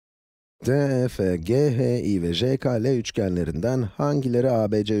DEF, GHI ve JKL üçgenlerinden hangileri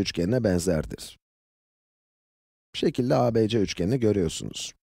ABC üçgenine benzerdir? Şekilde ABC üçgenini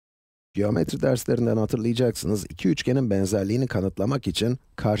görüyorsunuz. Geometri derslerinden hatırlayacaksınız, iki üçgenin benzerliğini kanıtlamak için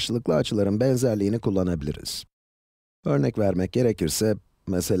karşılıklı açıların benzerliğini kullanabiliriz. Örnek vermek gerekirse,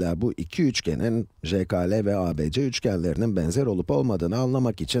 mesela bu iki üçgenin JKL ve ABC üçgenlerinin benzer olup olmadığını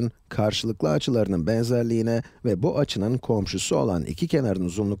anlamak için karşılıklı açılarının benzerliğine ve bu açının komşusu olan iki kenarın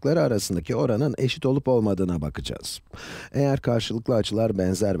uzunlukları arasındaki oranın eşit olup olmadığına bakacağız. Eğer karşılıklı açılar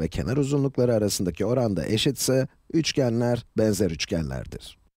benzer ve kenar uzunlukları arasındaki oran da eşitse, üçgenler benzer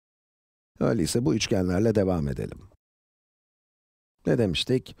üçgenlerdir. Öyleyse bu üçgenlerle devam edelim. Ne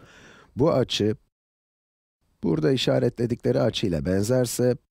demiştik? Bu açı, burada işaretledikleri açıyla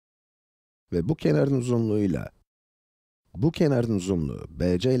benzerse ve bu kenarın uzunluğuyla, bu kenarın uzunluğu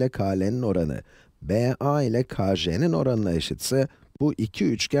BC ile KL'nin oranı, BA ile KJ'nin oranına eşitse, bu iki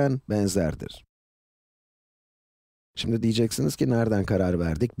üçgen benzerdir. Şimdi diyeceksiniz ki nereden karar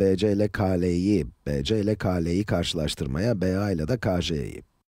verdik? BC ile KL'yi karşılaştırmaya, BA ile de KJ'yi.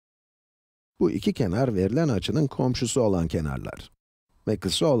 Bu iki kenar verilen açının komşusu olan kenarlar. Ve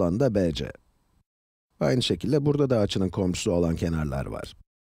kısa olan da BC. Aynı şekilde burada da açının komşusu olan kenarlar var.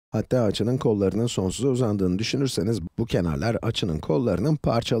 Hatta açının kollarının sonsuza uzandığını düşünürseniz, bu kenarlar açının kollarının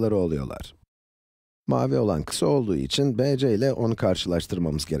parçaları oluyorlar. Mavi olan kısa olduğu için BC ile onu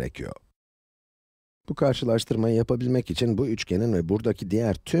karşılaştırmamız gerekiyor. Bu karşılaştırmayı yapabilmek için bu üçgenin ve buradaki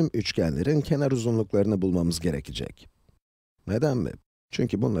diğer tüm üçgenlerin kenar uzunluklarını bulmamız gerekecek. Neden mi?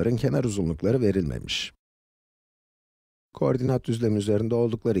 Çünkü bunların kenar uzunlukları verilmemiş. Koordinat düzlemi üzerinde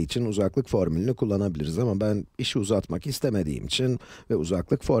oldukları için uzaklık formülünü kullanabiliriz ama ben işi uzatmak istemediğim için ve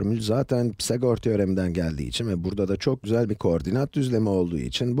uzaklık formülü zaten Pisagor teoreminden geldiği için ve burada da çok güzel bir koordinat düzlemi olduğu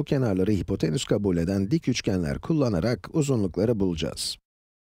için bu kenarları hipotenüs kabul eden dik üçgenler kullanarak uzunlukları bulacağız.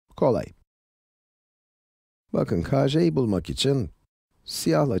 Kolay. Bakın, KJ'yi bulmak için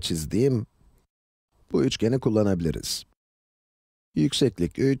siyahla çizdiğim bu üçgeni kullanabiliriz.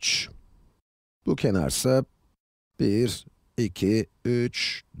 Yükseklik 3, bu kenarsa 1, 2,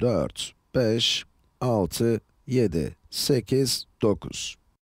 3, 4, 5, 6, 7, 8, 9.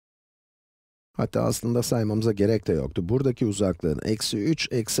 Hatta aslında saymamıza gerek de yoktu. Buradaki uzaklığın eksi 3,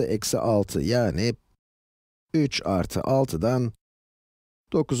 eksi 6 yani 3 artı 6'dan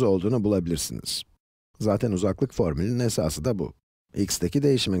 9 olduğunu bulabilirsiniz. Zaten uzaklık formülünün esası da bu. X'teki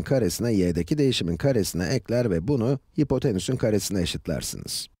değişimin karesine, y'deki değişimin karesine ekler ve bunu hipotenüsün karesine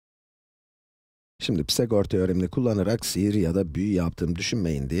eşitlersiniz. Şimdi Pisagor teoremini kullanarak sihir ya da büyü yaptığımı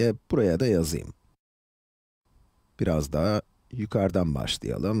düşünmeyin diye buraya da yazayım. Biraz daha yukarıdan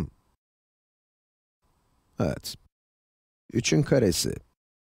başlayalım. Evet. 3'ün karesi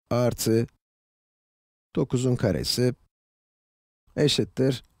artı 9'un karesi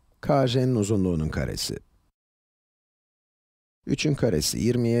eşittir KJ'nin uzunluğunun karesi. 3'ün karesi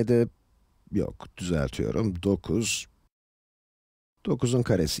 27, yok düzeltiyorum, 9. 9'un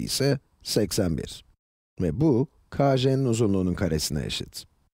karesi ise 81. Ve bu, KJ'nin uzunluğunun karesine eşit.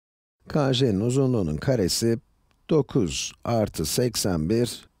 KJ'nin uzunluğunun karesi, 9 artı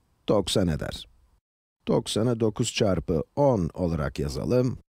 81, 90 eder. 90'ı 9 çarpı 10 olarak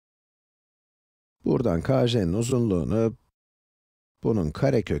yazalım. Buradan KJ'nin uzunluğunu, bunun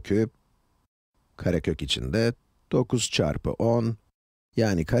karekökü, karekök içinde 9 çarpı 10,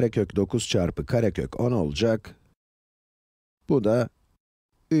 yani karekök 9 çarpı karekök 10 olacak. Bu da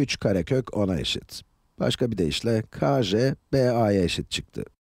 3 karekök 10'a eşit. Başka bir deyişle, KJ, BA'ya eşit çıktı.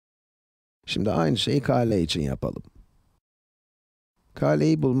 Şimdi aynı şeyi KL için yapalım.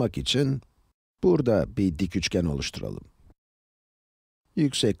 KL'yi bulmak için, burada bir dik üçgen oluşturalım.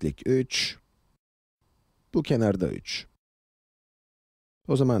 Yükseklik 3, bu kenarda 3.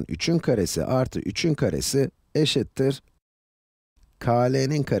 O zaman 3'ün karesi artı 3'ün karesi eşittir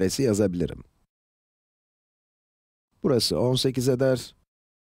KL'nin karesi yazabilirim. Burası 18 eder.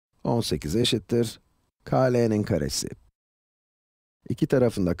 18 eşittir KL'nin karesi. İki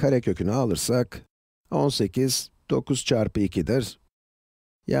tarafında karekökünü alırsak, 18, 9 çarpı 2'dir.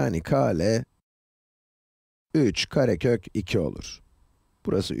 Yani KL, 3 karekök 2 olur.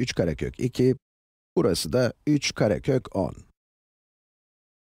 Burası 3 karekök 2, burası da 3 karekök 10.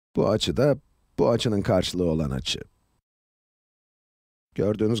 Bu açı da, bu açının karşılığı olan açı.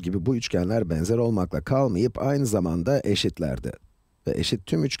 Gördüğünüz gibi bu üçgenler benzer olmakla kalmayıp aynı zamanda eşitlerdi. Ve eşit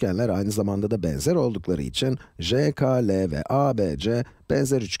tüm üçgenler aynı zamanda da benzer oldukları için JKL ve ABC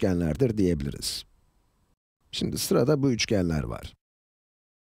benzer üçgenlerdir diyebiliriz. Şimdi sırada bu üçgenler var.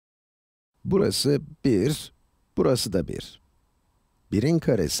 Burası 1, burası da 1. 1'in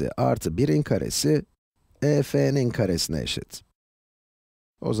karesi artı 1'in karesi EF'nin karesine eşit.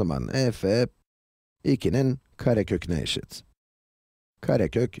 O zaman EF, 2'nin kareköküne eşit.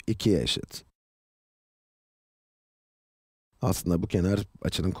 Karekök 2'ye eşit. Aslında bu kenar,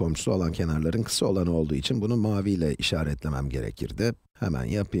 açının komşusu olan kenarların kısa olanı olduğu için bunu maviyle işaretlemem gerekirdi. Hemen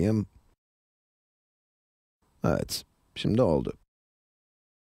yapayım. Evet, şimdi oldu.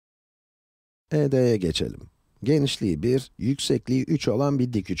 ED'ye geçelim. Genişliği 1, yüksekliği 3 olan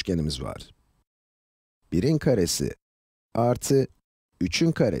bir dik üçgenimiz var. 1'in karesi artı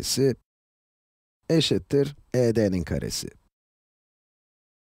 3'ün karesi eşittir ED'nin karesi.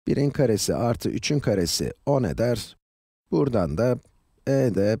 1'in karesi artı 3'ün karesi 10 eder. Buradan da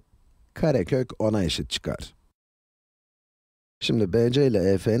ED karekök 10'a eşit çıkar. Şimdi BC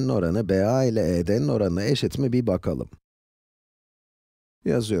ile EF'nin oranı BA ile ED'nin oranına eşit mi bir bakalım.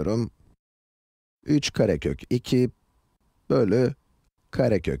 Yazıyorum. 3 karekök 2 bölü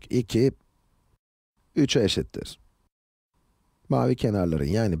karekök 2, 3'e eşittir. Mavi kenarların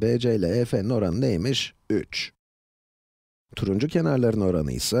yani BC ile EF'nin oranı neymiş? 3. Turuncu kenarların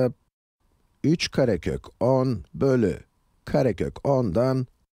oranı ise 3 karekök 10 bölü karekök 10'dan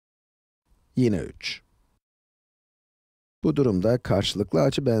yine 3. Bu durumda karşılıklı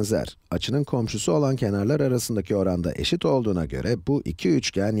açı benzer, açının komşusu olan kenarlar arasındaki oranda eşit olduğuna göre bu iki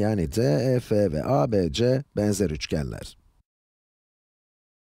üçgen yani DEF ve ABC benzer üçgenler.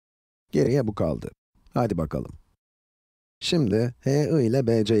 Geriye bu kaldı. Hadi bakalım. Şimdi HI ile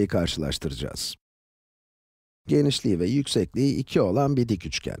BC'yi karşılaştıracağız. Genişliği ve yüksekliği 2 olan bir dik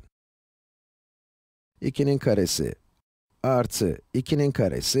üçgen. 2'nin karesi artı 2'nin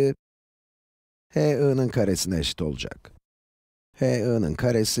karesi HI'nin karesine eşit olacak. HI'nin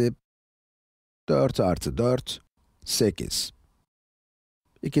karesi 4 artı 4, 8.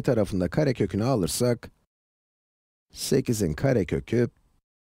 İki tarafında karekökünü alırsak, 8'in karekökü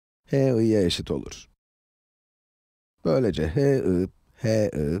HI'ye eşit olur. Böylece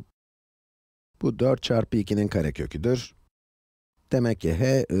HI, bu 4 çarpı 2'nin kareköküdür. Demek ki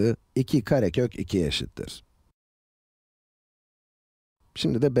HI, 2 karekök 2'ye eşittir.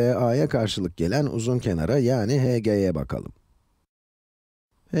 Şimdi de BA'ya karşılık gelen uzun kenara yani HG'ye bakalım.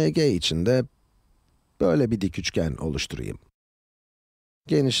 HG için de böyle bir dik üçgen oluşturayım.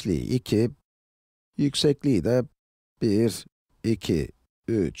 Genişliği 2, yüksekliği de 1, 2,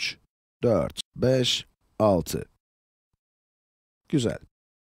 3, 4, 5, 6. Güzel.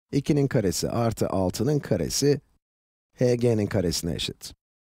 2'nin karesi artı 6'nın karesi, HG'nin karesine eşit.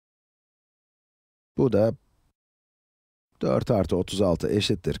 Bu da 4 artı 36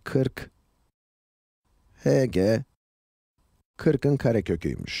 eşittir 40. HG, 40'ın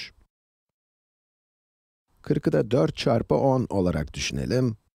kareköküymüş. 40'ı da 4 çarpı 10 olarak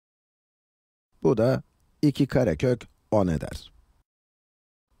düşünelim. Bu da 2 karekök 10 eder.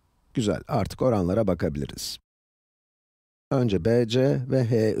 Güzel, artık oranlara bakabiliriz. Önce BC ve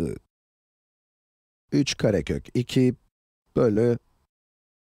HI. 3 karekök 2 bölü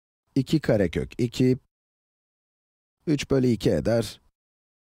 2 karekök 2, 3 bölü 2 eder.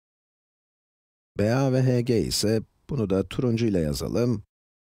 BA ve HG ise, bunu da turuncu ile yazalım.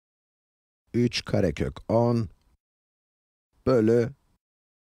 3 karekök 10 bölü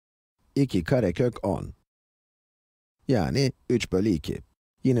 2 karekök 10. Yani 3 bölü 2.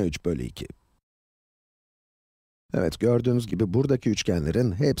 Yine 3 bölü 2. Evet, gördüğünüz gibi buradaki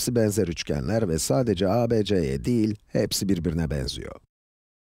üçgenlerin hepsi benzer üçgenler ve sadece ABC'ye değil, hepsi birbirine benziyor.